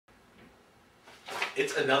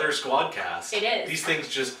It's another Squadcast. It is. These things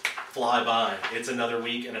just fly by. It's another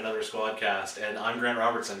week and another Squadcast, and I'm Grant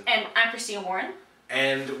Robertson. And I'm Christina Warren.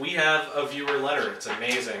 And we have a viewer letter. It's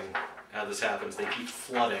amazing how this happens. They keep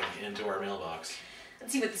flooding into our mailbox.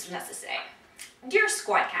 Let's see what this one has to say. Dear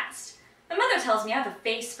Squadcast, my mother tells me I have a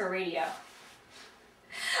face for radio.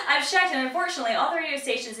 I've checked, and unfortunately all the radio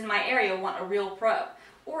stations in my area want a real pro,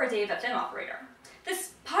 or a Dave FM operator.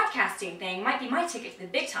 This podcasting thing might be my ticket to the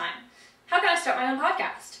big time. How can I start my own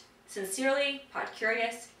podcast? Sincerely,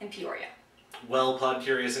 Podcurious in Peoria. Well,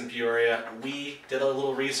 Podcurious in Peoria, we did a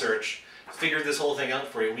little research, figured this whole thing out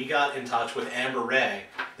for you. We got in touch with Amber Ray,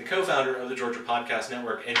 the co-founder of the Georgia Podcast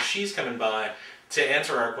Network, and she's coming by to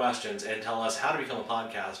answer our questions and tell us how to become a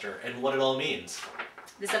podcaster and what it all means.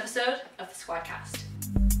 This episode of the Squadcast.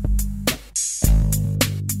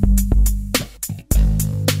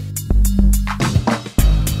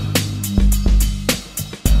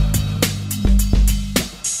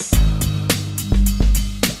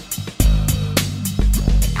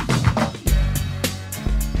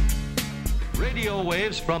 Radio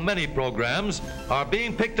waves from many programs are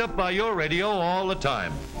being picked up by your radio all the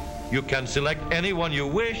time. You can select any one you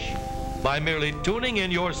wish by merely tuning in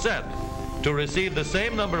your set to receive the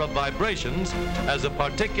same number of vibrations as a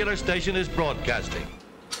particular station is broadcasting.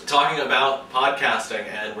 Talking about podcasting,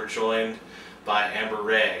 and we're joined by Amber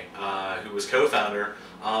Ray, who was co-founder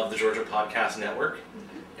of the Georgia Podcast Network,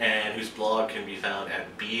 and whose blog can be found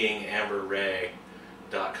at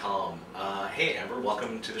beingamberray.com. Hey Amber,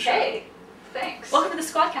 welcome to the show. Hey. Thanks. Welcome to the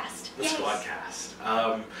Squadcast. The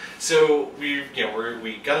Squadcast. So we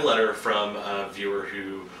got a letter from a viewer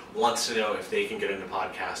who wants to know if they can get into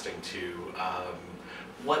podcasting too.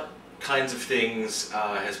 What kinds of things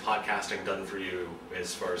has podcasting done for you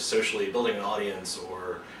as far as socially building an audience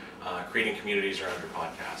or creating communities around your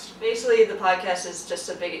podcast? Basically, the podcast is just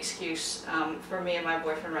a big excuse for me and my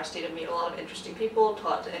boyfriend Rusty to meet a lot of interesting people,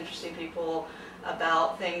 talk to interesting people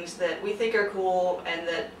about things that we think are cool, and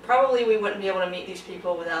that probably we wouldn't be able to meet these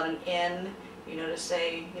people without an N, to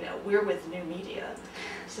say, we're with new media,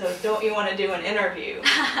 so don't you want to do an interview?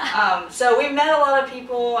 So we've met a lot of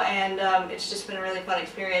people, and it's just been a really fun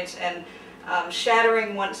experience, and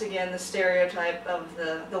shattering once again the stereotype of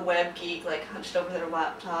the web geek, like hunched over their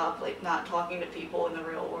laptop, like not talking to people in the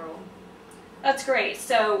real world. That's great.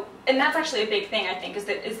 So, and that's actually a big thing, I think, is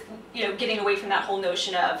getting away from that whole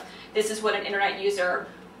notion of this is what an internet user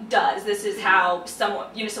does. This is how someone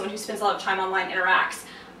who spends a lot of time online interacts.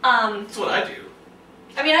 That's what I do.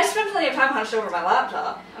 I mean, I spend plenty of time hunched over my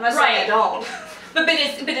laptop. I'm not saying I don't. But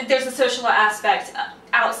there's a social aspect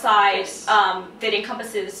outside that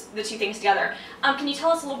encompasses the two things together. Can you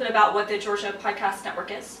tell us a little bit about what the Georgia Podcast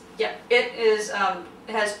Network is? Yeah, it is.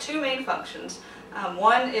 It has two main functions.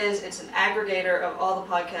 One is it's an aggregator of all the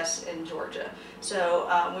podcasts in Georgia. So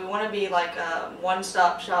we want to be like a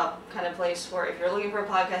one-stop shop kind of place where if you're looking for a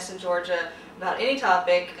podcast in Georgia about any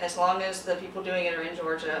topic, as long as the people doing it are in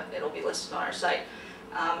Georgia, it'll be listed on our site.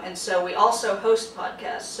 And so we also host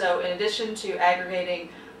podcasts. So in addition to aggregating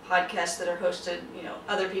podcasts that are hosted,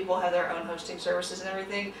 other people have their own hosting services and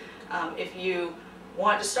everything. If you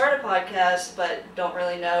want to start a podcast but don't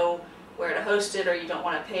really know where to host it, or you don't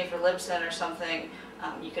want to pay for Libsyn or something,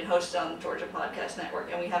 you can host it on the Georgia Podcast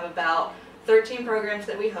Network. And we have about 13 programs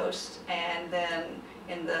that we host, and then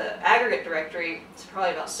in the aggregate directory, it's probably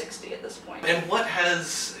about 60 at this point. And what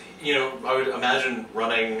has, I would imagine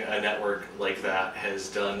running a network like that has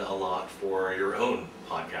done a lot for your own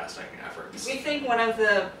podcasting efforts. We think one of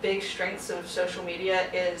the big strengths of social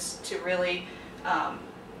media is to really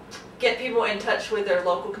get people in touch with their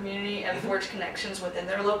local community and forge connections within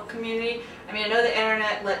their local community. I mean, I know the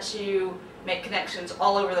internet lets you make connections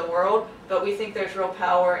all over the world, but we think there's real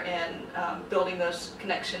power in building those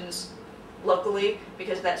connections locally,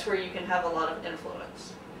 because that's where you can have a lot of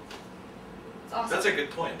influence. That's awesome. That's a good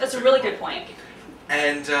point. That's a really good point.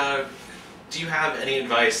 And do you have any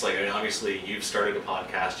advice? Obviously, you've started a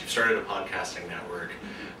podcast, you've started a podcasting network,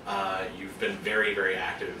 you've been very, very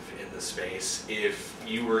active in the space. If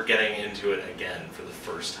you were getting into it again for the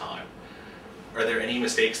first time, are there any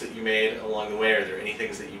mistakes that you made along the way? Are there any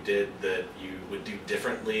things that you did that you would do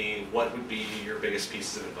differently? What would be your biggest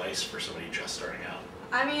pieces of advice for somebody just starting out?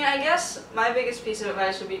 I mean, I guess my biggest piece of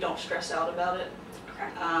advice would be don't stress out about it. Okay.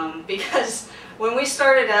 Because when we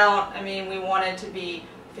started out, we wanted to be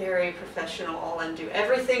very professional and do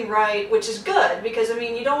everything right, which is good, because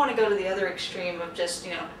you don't want to go to the other extreme of just,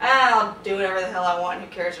 I'll do whatever the hell I want, who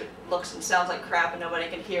cares if it looks and sounds like crap and nobody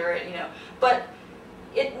can hear it, But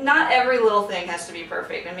not every little thing has to be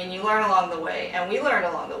perfect. I mean, you learn along the way, and we learned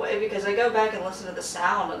along the way, because I go back and listen to the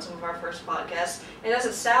sound on some of our first podcasts. It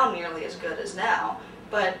doesn't sound nearly as good as now,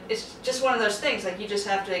 but it's just one of those things. Like, you just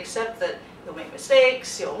have to accept that you'll make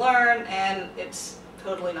mistakes, you'll learn, and it's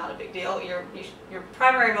totally not a big deal. Your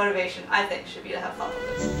primary motivation, I think, should be to have fun with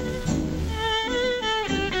this.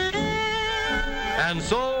 And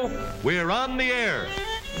so, we're on the air.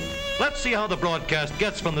 Let's see how the broadcast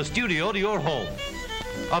gets from the studio to your home.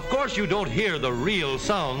 Of course, you don't hear the real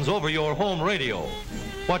sounds over your home radio.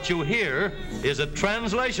 What you hear is a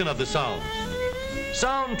translation of the sounds.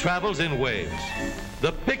 Sound travels in waves.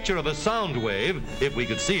 The picture of a sound wave, if we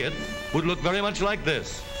could see it, would look very much like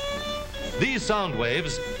this. These sound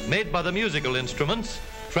waves, made by the musical instruments,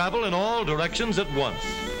 travel in all directions at once.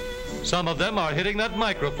 Some of them are hitting that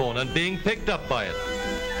microphone and being picked up by it.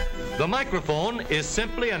 The microphone is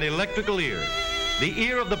simply an electrical ear, the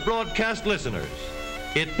ear of the broadcast listeners.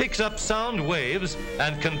 It picks up sound waves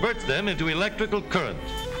and converts them into electrical current.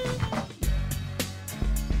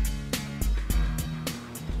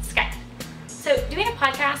 Skype. So doing a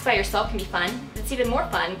podcast by yourself can be fun. It's even more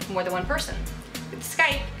fun with more than one person. With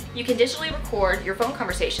Skype, you can digitally record your phone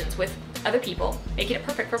conversations with other people, making it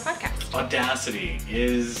perfect for a podcast. Audacity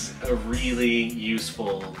is a really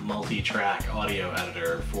useful multi-track audio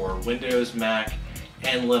editor for Windows, Mac,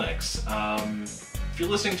 and Linux. If you're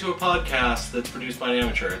listening to a podcast that's produced by an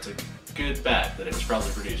amateur, it's a good bet that it was probably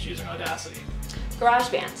produced using Audacity.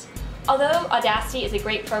 GarageBand. Although Audacity is a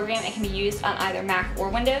great program and can be used on either Mac or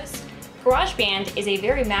Windows, GarageBand is a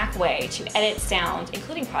very Mac way to edit sound,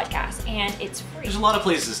 including podcasts, and it's free. There's a lot of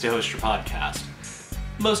places to host your podcast.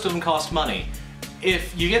 Most of them cost money.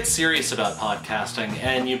 If you get serious about podcasting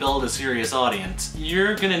and you build a serious audience,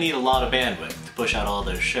 you're gonna need a lot of bandwidth to push out all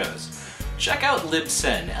those shows. Check out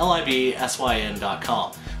Libsyn,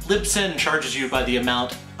 libsyn.com. Libsyn charges you by the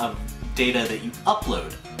amount of data that you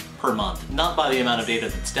upload per month, not by the amount of data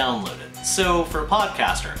that's downloaded. So for a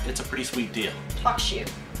podcaster, it's a pretty sweet deal. TalkShoe.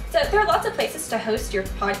 So there are lots of places to host your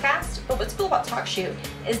podcast, but what's cool about TalkShoe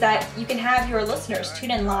is that you can have your listeners tune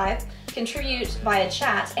in live, contribute via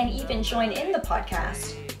chat, and even join in the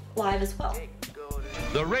podcast live as well.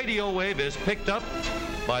 The radio wave is picked up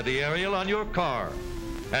by the aerial on your car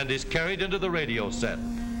and is carried into the radio set.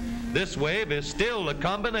 This wave is still a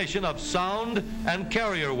combination of sound and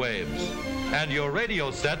carrier waves, and your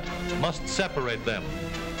radio set must separate them.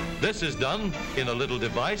 This is done in a little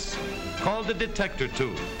device called a detector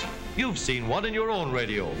tube. You've seen one in your own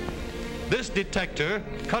radio. This detector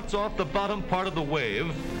cuts off the bottom part of the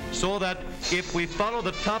wave so that if we follow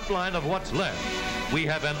the top line of what's left, we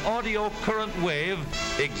have an audio current wave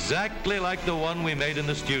exactly like the one we made in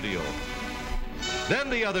the studio. Then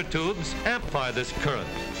the other tubes amplify this current,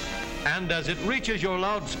 and as it reaches your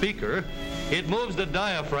loudspeaker, it moves the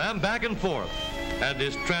diaphragm back and forth and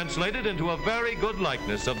is translated into a very good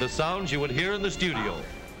likeness of the sounds you would hear in the studio.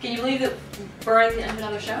 Can you believe that we're at the end of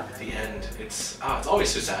another show? At the end, it's always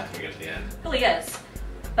so sad when we get to the end. It really is.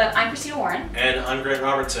 But I'm Christina Warren. And I'm Grant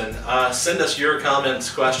Robertson. Send us your comments,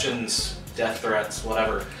 questions, death threats,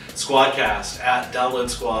 whatever. Squadcast at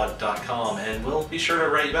downloadsquad.com, and we'll be sure to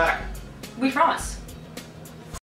write you back. We promise.